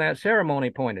to whom that ceremony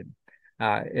pointed.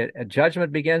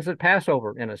 Judgment begins at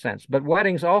Passover, in a sense, but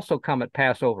weddings also come at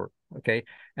Passover. Okay,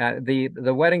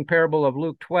 the wedding parable of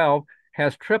Luke 12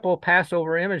 has triple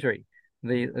Passover imagery.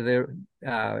 In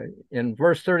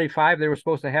verse 35, they were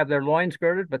supposed to have their loins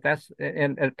girded, but that's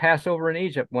at Passover in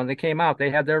Egypt. When they came out,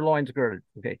 they had their loins girded.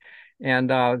 Okay,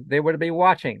 and they were to be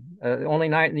watching. The only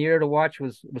night in the year to watch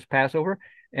was Passover.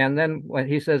 And then when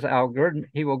he says,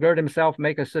 he will gird himself,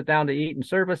 make us sit down to eat and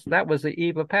service, that was the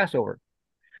eve of Passover.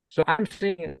 So I'm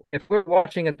seeing, if we're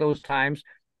watching at those times,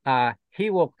 he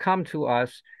will come to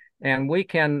us, and we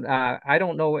can, I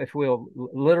don't know if we'll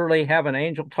literally have an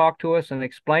angel talk to us and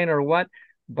explain or what,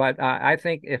 but I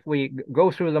think if we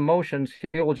go through the motions,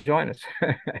 he will join us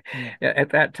at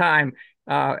that time.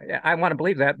 I want to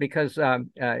believe that because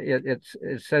it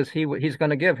says he's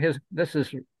going to give this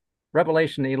is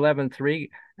Revelation 11:3.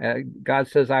 God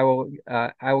says, I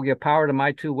will give power to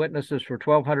my 2 witnesses for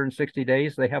 1,260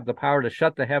 days. They have the power to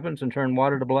shut the heavens and turn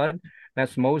water to blood.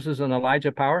 That's Moses and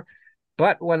Elijah power.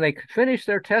 But when they finish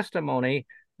their testimony,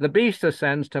 the beast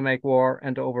ascends to make war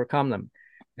and to overcome them.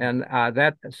 And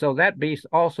that beast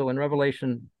also in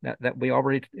Revelation that we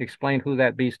already explained who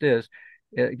that beast is,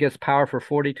 it gets power for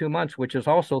 42 months, which is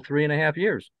also 3.5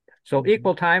 years. So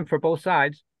equal time for both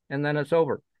sides, and then it's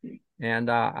over.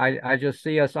 And I just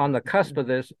see us on the cusp of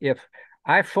this. If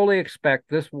I fully expect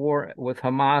this war with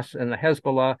Hamas and the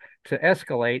Hezbollah to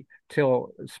escalate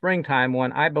till springtime,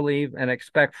 when I believe and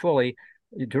expect fully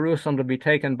Jerusalem to be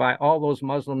taken by all those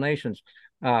Muslim nations.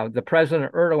 The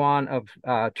President Erdogan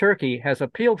of Turkey has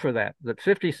appealed for that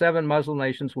 57 Muslim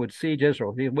nations would siege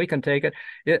Israel. We can take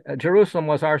it. Jerusalem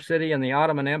was our city in the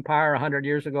Ottoman Empire 100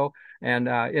 years ago, and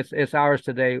it's ours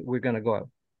today. We're going to go.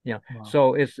 Wow.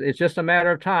 So it's just a matter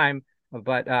of time.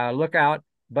 But look out.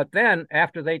 But then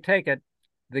after they take it,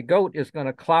 the goat is going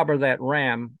to clobber that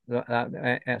ram,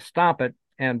 stomp it,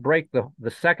 and break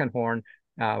the second horn,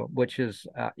 which is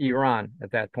Iran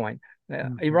at that point.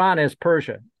 Iran is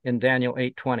Persia in Daniel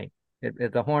 8:20.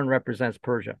 The horn represents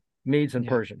Persia, Medes and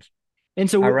Persians. And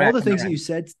so all the things that you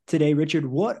said today, Richard,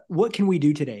 what can we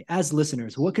do today as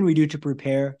listeners? What can we do to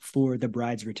prepare for the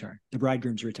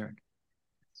bridegroom's return?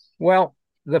 Well,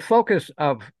 the focus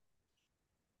of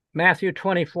Matthew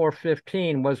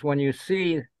 24:15 was when you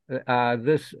see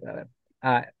this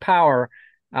power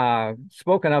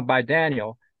spoken of by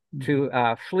Daniel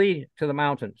to flee to the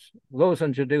mountains, those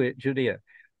in Judea.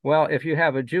 Well, if you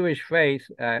have a Jewish faith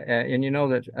and you know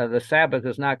that the Sabbath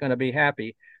is not going to be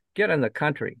happy, get in the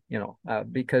country,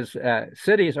 because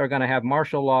cities are going to have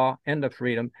martial law, end of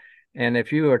freedom. And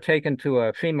if you are taken to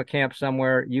a FEMA camp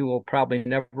somewhere, you will probably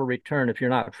never return if you're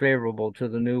not favorable to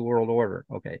the New World Order.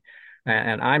 Okay.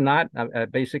 And I'm not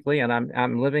basically, and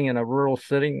I'm living in a rural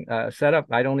setup.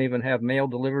 I don't even have mail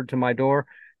delivered to my door,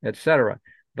 etc.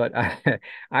 But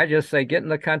I just say get in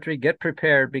the country, get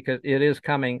prepared, because it is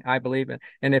coming, I believe.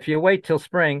 And if you wait till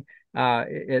spring,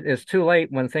 it is too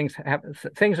late when things happen.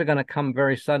 Things are going to come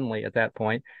very suddenly at that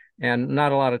point, and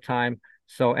not a lot of time.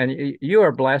 So, and you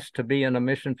are blessed to be in a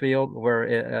mission field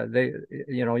where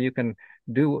you can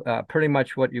do pretty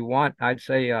much what you want. I'd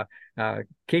say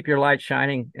keep your light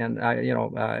shining, and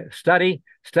study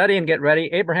and get ready.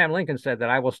 Abraham Lincoln said that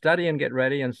I will study and get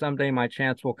ready, and someday my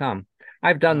chance will come.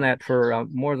 I've done that for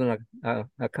more than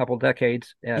a couple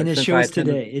decades. And it shows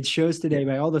today. It shows today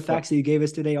by all the facts that you gave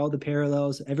us today, all the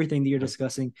parallels, everything that you're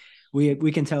discussing.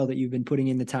 We can tell that you've been putting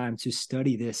in the time to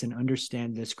study this and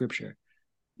understand the scripture.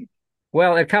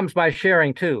 Well, it comes by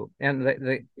sharing too. And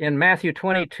in Matthew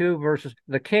 22 verses,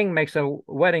 the king makes a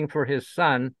wedding for his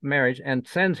son, marriage, and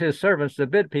sends his servants to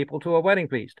bid people to a wedding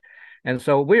feast. And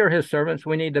so we are his servants.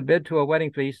 We need to bid to a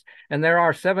wedding feast. And there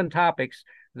are 7 topics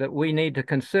that we need to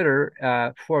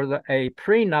consider for a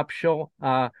prenuptial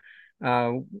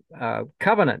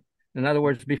covenant. In other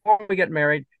words, before we get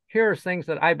married, here are things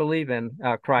that I believe in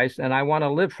Christ, and I want to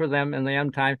live for them in the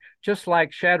end time, just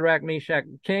like Shadrach, Meshach,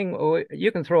 King,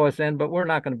 you can throw us in, but we're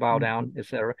not going to bow down,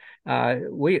 etc.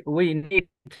 We need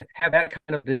to have that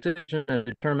kind of decision and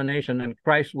determination, and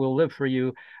Christ will live for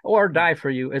you or die for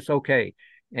you. It's okay.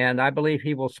 And I believe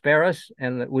he will spare us,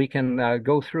 and that we can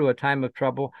go through a time of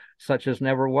trouble such as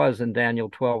never was in Daniel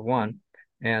 12:1.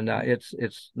 And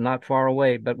it's not far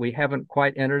away, but we haven't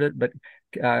quite entered it. But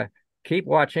keep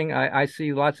watching. I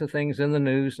see lots of things in the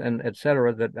news and et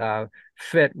cetera that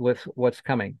fit with what's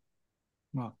coming.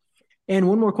 Wow. And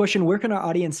one more question: where can our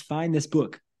audience find this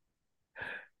book?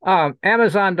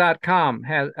 Amazon.com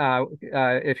has.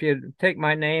 If you take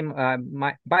my name,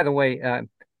 by the way,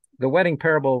 the wedding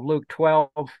parable of Luke 12.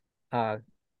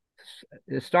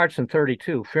 It starts in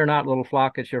 32. Fear not, little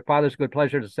flock. It's your Father's good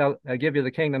pleasure to give you the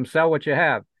kingdom. Sell what you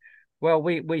have. Well,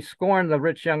 we scorned the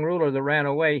rich young ruler that ran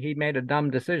away. He made a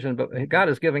dumb decision, but God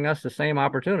is giving us the same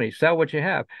opportunity. Sell what you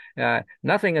have.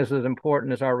 Nothing is as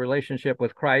important as our relationship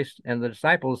with Christ, and the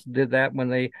disciples did that when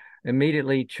they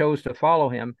immediately chose to follow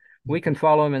him. We can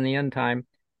follow him in the end time,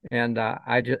 and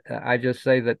I just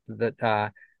say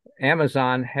that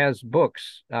Amazon has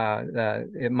books.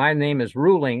 My name is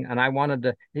Ruling, and I wanted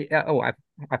to.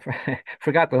 I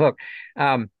forgot the hook.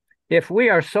 If we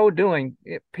are so doing,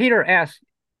 Peter asked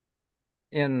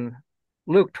in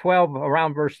Luke 12,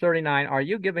 around verse 39, are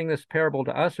you giving this parable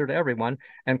to us or to everyone?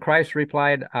 And Christ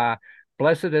replied,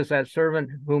 blessed is that servant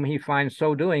whom he finds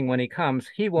so doing when he comes.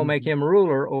 He will make him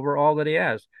ruler over all that he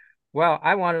has. Well,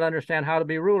 I wanted to understand how to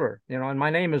be ruler, and my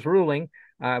name is Ruling.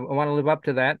 I want to live up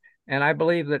to that. And I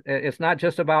believe that it's not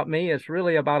just about me. It's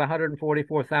really about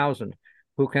 144,000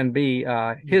 who can be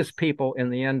his people in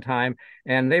the end time.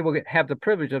 And they will have the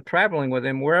privilege of traveling with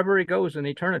him wherever he goes in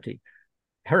eternity.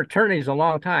 Eternity is a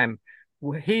long time.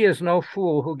 He is no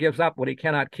fool who gives up what he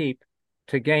cannot keep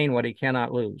to gain what he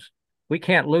cannot lose. We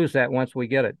can't lose that once we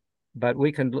get it. But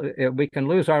we can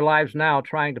lose our lives now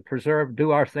trying to preserve,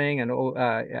 do our thing, and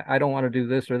I don't want to do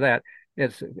this or that.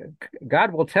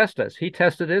 God will test us. He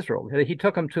tested Israel. He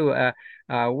took them to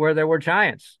where there were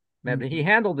giants. He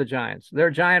handled the giants. There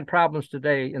are giant problems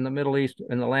today in the Middle East,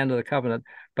 in the land of the covenant,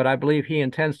 but I believe he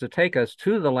intends to take us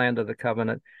to the land of the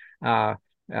covenant.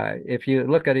 If you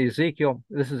look at Ezekiel,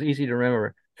 this is easy to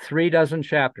remember. 36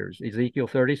 chapters, Ezekiel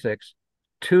 36,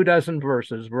 24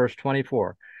 verses, verse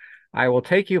 24. I will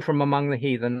take you from among the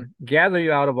heathen, gather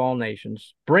you out of all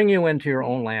nations, bring you into your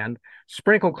own land,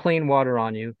 sprinkle clean water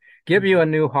on you, give you a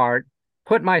new heart,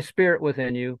 put my spirit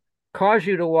within you, cause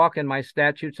you to walk in my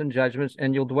statutes and judgments,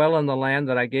 and you'll dwell in the land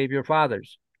that I gave your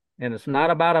fathers. And it's not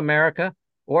about America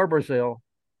or Brazil.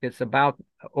 It's about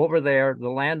over there, the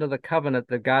land of the covenant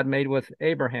that God made with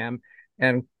Abraham.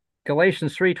 And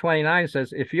Galatians 3:29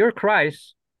 says, if you're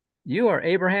Christ, you are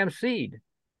Abraham's seed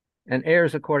and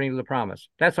heirs according to the promise.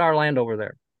 That's our land over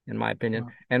there, in my opinion.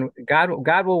 Wow. And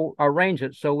God will arrange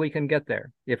it so we can get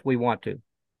there if we want to.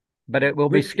 But it will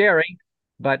be scary,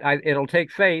 but it'll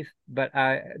take faith. But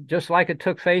just like it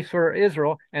took faith for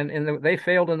Israel, and they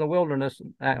failed in the wilderness,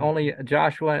 only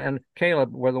Joshua and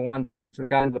Caleb were the ones that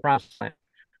got into the promised land.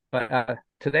 But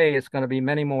today it's going to be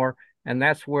many more. And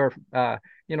that's where,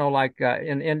 like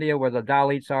in India where the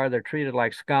Dalits are, they're treated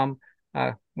like scum.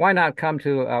 Why not come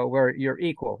to where you're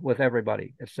equal with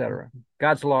everybody, etc.?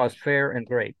 God's law is fair and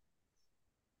great.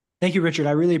 Thank you, Richard.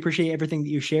 I really appreciate everything that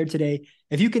you shared today.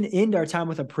 If you can end our time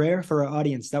with a prayer for our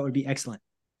audience, that would be excellent.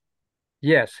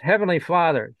 Yes. Heavenly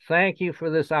Father, thank you for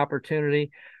this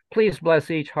opportunity. Please bless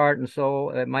each heart and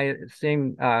soul. It might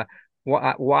seem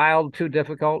wild, too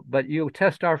difficult, but you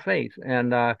test our faith,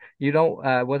 and you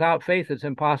don't. Without faith, it's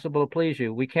impossible to please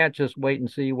you. We can't just wait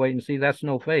and see. That's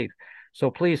no faith. So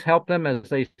please help them as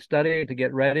they study to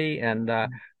get ready, and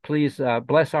please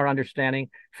bless our understanding.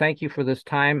 Thank you for this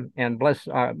time, and bless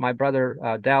my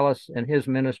brother Dallas and his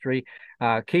ministry.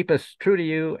 Keep us true to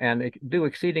you and do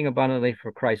exceeding abundantly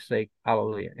for Christ's sake.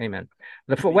 Hallelujah. Amen.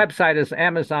 The website is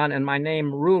Amazon, and my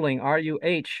name, Ruling,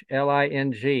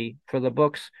 RUHLING, for the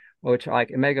books, which like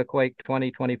MegaQuake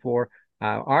 2024,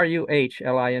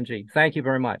 RUHLING. Thank you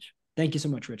very much. Thank you so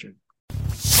much, Richard.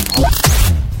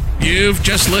 You've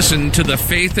just listened to the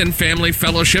Faith and Family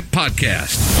Fellowship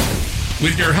podcast.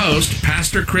 with your host,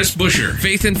 Pastor Chris Busher.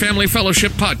 Faith and Family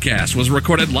Fellowship Podcast was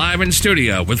recorded live in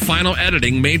studio with final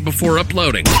editing made before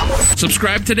uploading.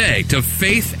 Subscribe today to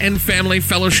Faith and Family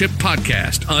Fellowship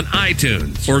Podcast on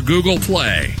iTunes or Google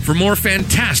Play. For more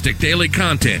fantastic daily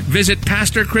content, visit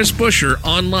Pastor Chris Busher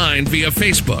online via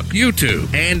Facebook,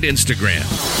 YouTube, and Instagram.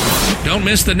 Don't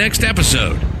miss the next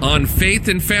episode on Faith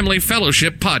and Family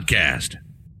Fellowship Podcast.